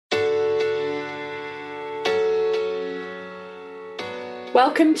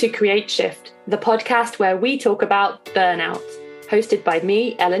Welcome to Create Shift, the podcast where we talk about burnout, hosted by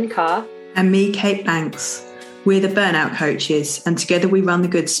me, Ellen Carr. And me, Kate Banks. We're the burnout coaches, and together we run the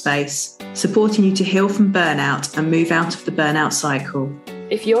Good Space, supporting you to heal from burnout and move out of the burnout cycle.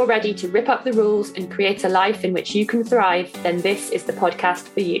 If you're ready to rip up the rules and create a life in which you can thrive, then this is the podcast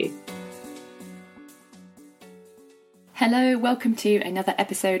for you. Hello, welcome to another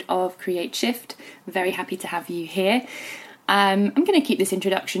episode of Create Shift. I'm very happy to have you here. I'm going to keep this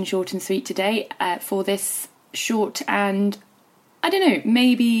introduction short and sweet today for this short and, I don't know,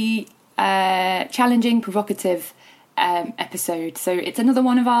 maybe challenging, provocative episode. So it's another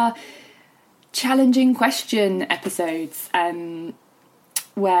one of our challenging question episodes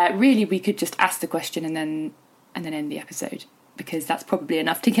where really we could just ask the question and then end the episode, because that's probably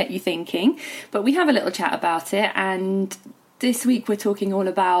enough to get you thinking. But we have a little chat about it, and this week we're talking all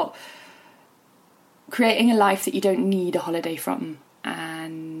about creating a life that you don't need a holiday from.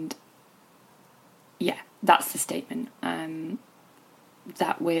 And yeah, that's the statement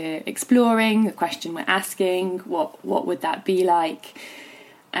that we're exploring, the question we're asking. What would that be like,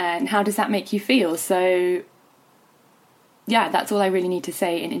 and how does that make you feel? So yeah, that's all I really need to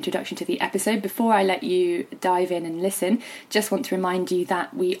say in introduction to the episode. Before I let you dive in and listen, just want to remind you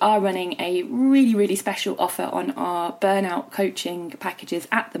that we are running a really, really special offer on our burnout coaching packages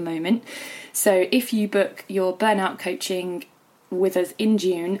at the moment. So if you book your burnout coaching with us in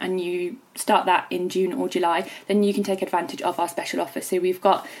June and you start that in June or July, then you can take advantage of our special offer. So we've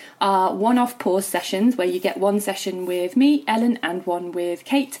got our one-off pause sessions where you get one session with me, Ellen, and one with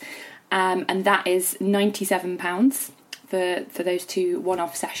Kate, and that is £97 for those two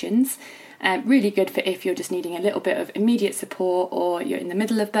one-off sessions. Really good for if you're just needing a little bit of immediate support, or you're in the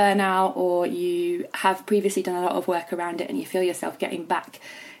middle of burnout, or you have previously done a lot of work around it and you feel yourself getting back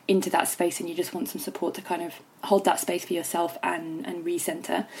into that space and you just want some support to kind of hold that space for yourself and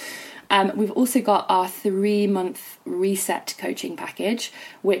recenter. We've also got our 3-month reset coaching package,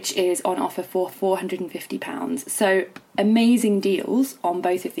 which is on offer for £450. So amazing deals on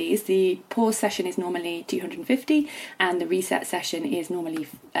both of these. The pause session is normally £250 and the reset session is normally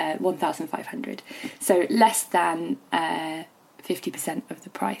 £1,500. So less than 50% of the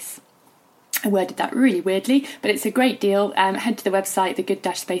price. I worded that really weirdly, but it's a great deal. Head to the website,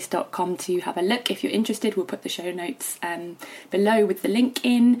 thegood-space.com, to have a look if you're interested. We'll put the show notes below with the link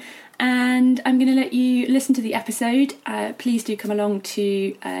in. And I'm going to let you listen to the episode. Please do come along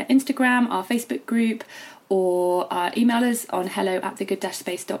to Instagram, our Facebook group, or email us on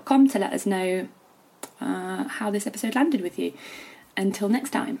hello@thegood-space.com to let us know how this episode landed with you. Until next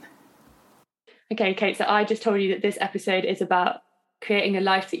time. Okay, Kate, so I just told you that this episode is about creating a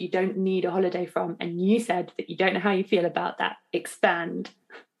life that you don't need a holiday from, and you said that you don't know how you feel about that. Expand.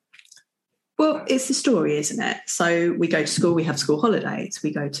 Well, it's the story, isn't it? So we go to school, we have school holidays.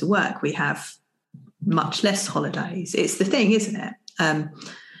 We go to work, we have much less holidays. It's the thing, isn't it?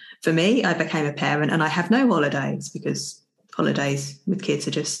 For me, I became a parent and I have no holidays, because holidays with kids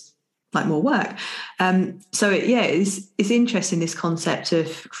are just like more work. It's interesting, this concept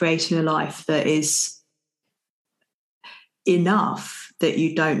of creating a life that is enough that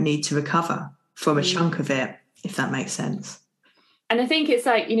you don't need to recover from a chunk of it, if that makes sense. And I think it's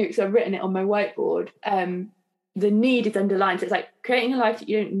like, because I've written it on my whiteboard, the need is underlined. So it's like creating a life that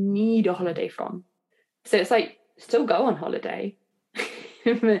you don't need a holiday from. So it's like, still go on holiday.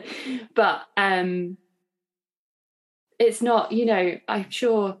 But it's not, I'm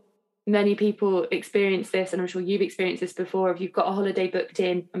sure many people experience this, and I'm sure you've experienced this before. If you've got a holiday booked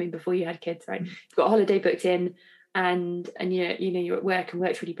in, before you had kids, right? You've got a holiday booked in, and you're at work and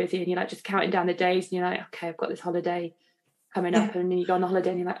work's really busy, and you're like just counting down the days, and you're like, okay, I've got this holiday coming up, and then you go on the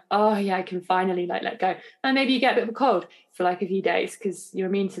holiday and you're like, oh yeah, I can finally let go. And maybe you get a bit of a cold for like a few days because your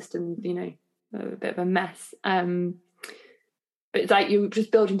immune system, a bit of a mess. But it's like you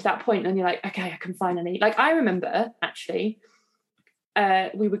just build into that point and you're like, okay, I can finally, like, I remember actually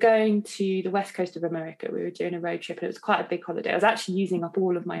we were going to the west coast of America. We were doing a road trip and it was quite a big holiday. I was actually using up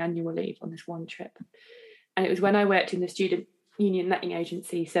all of my annual leave on this one trip. And it was when I worked in the student union letting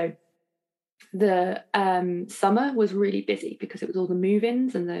agency. So the summer was really busy because it was all the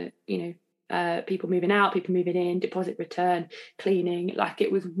move-ins and the, people moving out, people moving in, deposit return, cleaning. Like,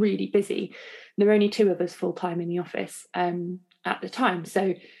 it was really busy. There were only 2 of us full-time in the office at the time.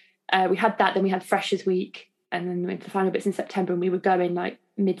 So we had that, then we had Freshers Week, and then we went to the final bits in September, and we were going like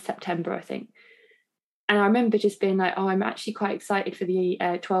mid-September, I think. And I remember just being like, oh, I'm actually quite excited for the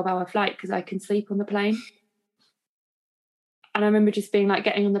 12-hour flight because I can sleep on the plane. And I remember just being like,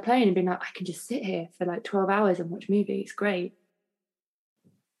 getting on the plane and being like, I can just sit here for like 12 hours and watch movies. Great.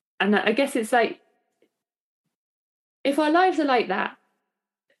 And I guess it's like, if our lives are like that,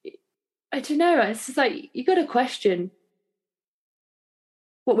 I don't know. It's just like you got to question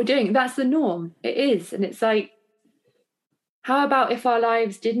what we're doing. That's the norm. It is. And it's like, how about if our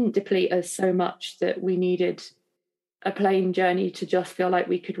lives didn't deplete us so much that we needed a plane journey to just feel like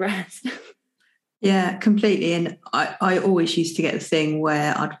we could rest? Yeah, completely. And I always used to get the thing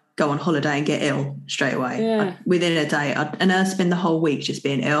where I'd go on holiday and get ill straight away. Yeah. Within a day, I'd spend the whole week just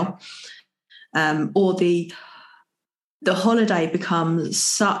being ill. Or the holiday becomes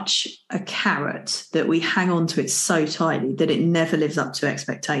such a carrot that we hang on to it so tightly that it never lives up to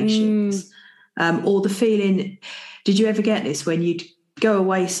expectations. Or the feeling, did you ever get this when you'd go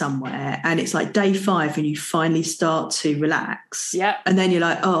away somewhere and it's like day 5 and you finally start to relax? Yeah. And then you're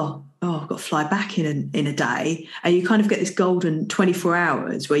like, oh, I've got to fly back in a day. And you kind of get this golden 24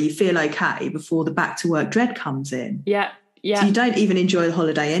 hours where you feel okay before the back to work dread comes in. Yeah. Yeah. So you don't even enjoy the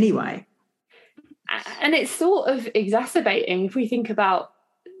holiday anyway. And it's sort of exacerbating if we think about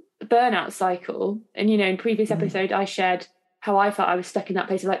the burnout cycle. And, you know, in previous episode, I shared how I felt I was stuck in that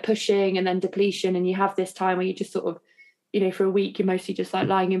place of like pushing and then depletion. And you have this time where you just sort of, you know, for a week, you're mostly just like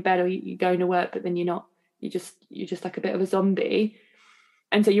lying in bed or you're going to work, but then you're not, you're just like a bit of a zombie.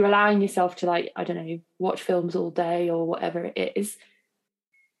 And so you're allowing yourself to, like, I don't know, watch films all day or whatever it is.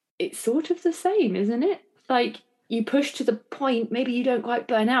 It's sort of the same, isn't it? Like, you push to the point, maybe you don't quite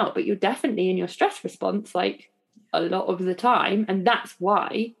burn out, but you're definitely in your stress response like a lot of the time. And that's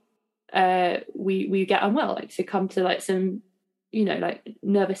why we get unwell, like to come to like some, you know, like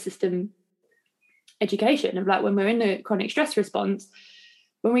nervous system education of like when we're in the chronic stress response,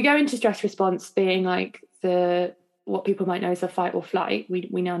 when we go into stress response being like what people might know as a fight or flight,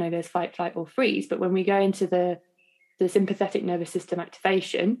 we now know there's fight, flight or freeze, but when we go into the sympathetic nervous system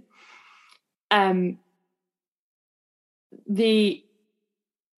activation, the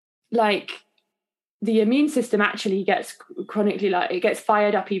immune system actually gets chronically, like, it gets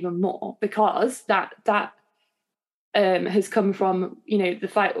fired up even more because that has come from, you know, the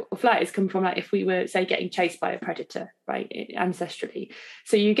fight or flight has come from like if we were, say, getting chased by a predator, right, ancestrally.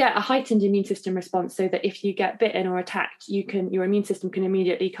 So you get a heightened immune system response so that if you get bitten or attacked, your immune system can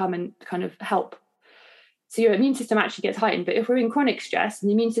immediately come and kind of help. So your immune system actually gets heightened. But if we're in chronic stress and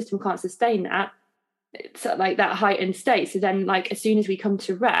the immune system can't sustain that, it's like that heightened state. So then, like, as soon as we come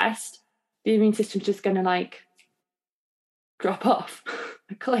to rest, the immune system's just going to like drop off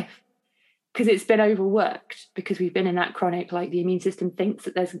a cliff because it's been overworked, because we've been in that chronic, like, the immune system thinks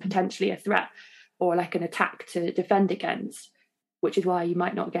that there's potentially a threat or like an attack to defend against, which is why you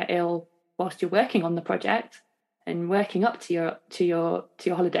might not get ill whilst you're working on the project and working up to your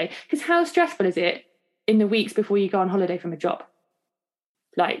holiday. Because how stressful is it in the weeks before you go on holiday from a job?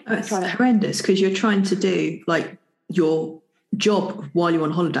 Like, it's horrendous because you're trying to do like your job while you're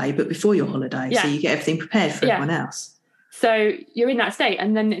on holiday, but before your holiday. Yeah. So you get everything prepared for everyone else. So you're in that state,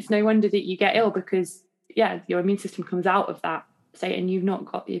 and then it's no wonder that you get ill because, your immune system comes out of that state and you've not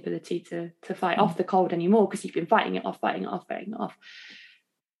got the ability to fight off the cold anymore because you've been fighting it off.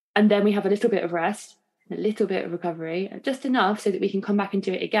 And then we have a little bit of rest, a little bit of recovery, just enough so that we can come back and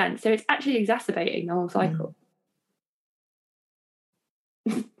do it again. So it's actually exacerbating the whole cycle.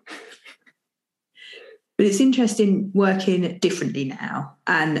 But it's interesting working differently now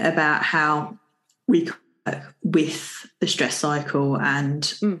and about how we work with the stress cycle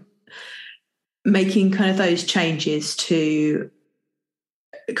and making kind of those changes to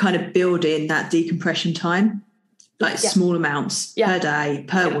kind of build in that decompression time, like small amounts per day,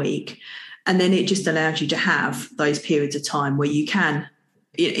 per week. And then it just allows you to have those periods of time where you can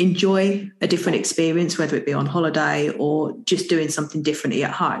enjoy a different experience, whether it be on holiday or just doing something differently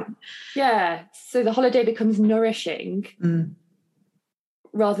at home. Yeah. So the holiday becomes nourishing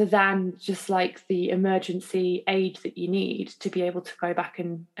rather than just like the emergency aid that you need to be able to go back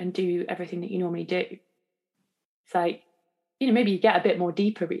and do everything that you normally do. It's like, maybe you get a bit more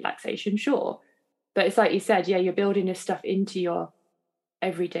deeper relaxation, sure. But it's like you said, you're building this stuff into your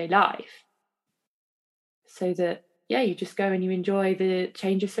everyday life so that, you just go and you enjoy the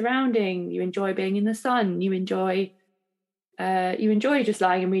change of surrounding, you enjoy being in the sun, you enjoy just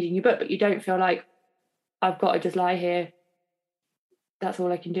lying and reading your book, but you don't feel like I've got to just lie here. That's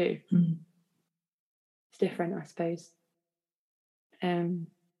all I can do. It's different, I suppose.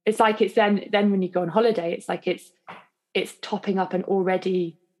 It's like it's then when you go on holiday, it's like it's topping up an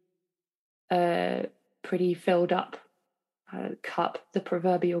already pretty filled up cup, the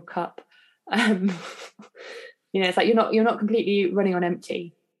proverbial cup. It's like you're not completely running on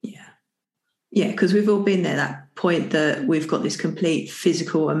empty. Yeah, because we've all been there, that point that we've got this complete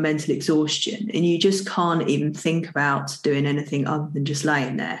physical and mental exhaustion and you just can't even think about doing anything other than just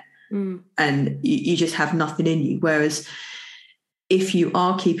laying there. And you just have nothing in you. Whereas if you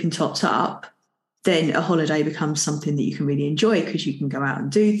are keeping topped up, then a holiday becomes something that you can really enjoy, because you can go out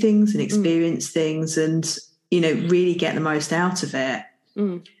and do things and experience things and, really get the most out of it.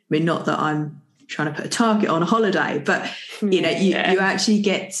 I mean, not that I'm trying to put a target on a holiday, but, you actually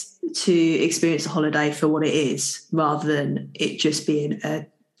get to experience a holiday for what it is, rather than it just being an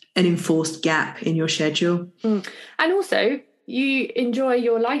enforced gap in your schedule. And also, you enjoy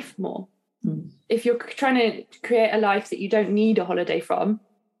your life more. If you're trying to create a life that you don't need a holiday from,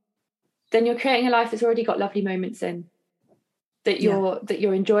 then you're creating a life that's already got lovely moments in, that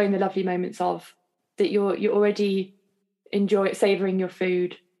you're enjoying the lovely moments of, that you're already savouring your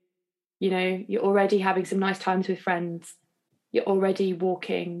food. You're already having some nice times with friends. You're already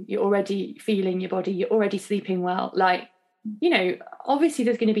walking. You're already feeling your body. You're already sleeping well. Like, obviously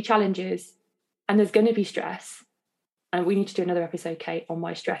there's going to be challenges and there's going to be stress. And we need to do another episode, Kate, on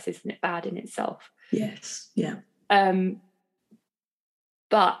why stress isn't it bad in itself. Yes. Yeah.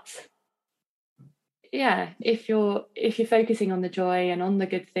 But yeah, if you're focusing on the joy and on the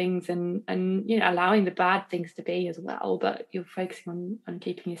good things and allowing the bad things to be as well, but you're focusing on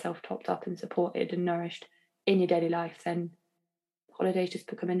keeping yourself topped up and supported and nourished in your daily life, then holidays just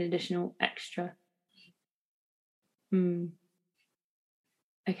become an additional extra.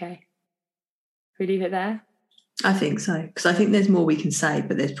 Okay. We leave it there? I think so, because I think there's more we can say,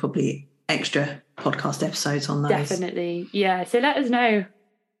 but there's probably extra podcast episodes on those. Definitely. Yeah. So let us know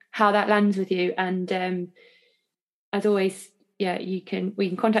how that lands with you. And as always, we can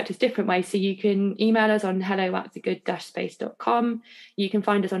contact us different ways. So you can email us on hello@thegood-space.com. You can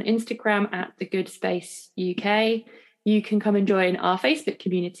find us on Instagram @thegoodspaceuk. You can come and join our Facebook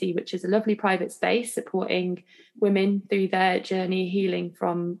community, which is a lovely private space supporting women through their journey healing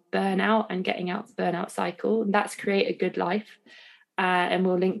from burnout and getting out of the burnout cycle. And that's Create a Good Life. And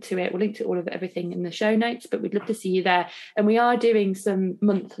we'll link to it. We'll link to all of everything in the show notes, but we'd love to see you there. And we are doing some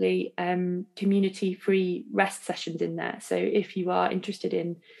monthly community-free rest sessions in there. So if you are interested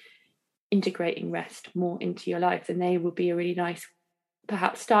in integrating rest more into your life, then they will be a really nice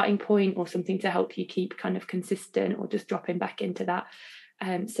perhaps starting point or something to help you keep kind of consistent or just dropping back into that.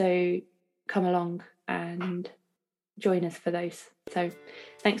 So come along and join us for those. So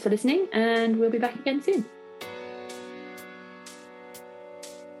thanks for listening, and we'll be back again soon.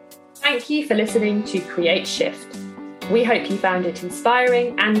 Thank you for listening to Create Shift. We hope you found it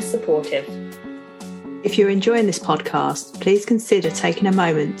inspiring and supportive. If you're enjoying this podcast, please consider taking a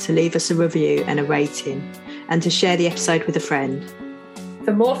moment to leave us a review and a rating, and to share the episode with a friend.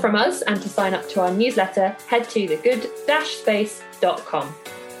 For more from us and to sign up to our newsletter, head to thegood-space.com.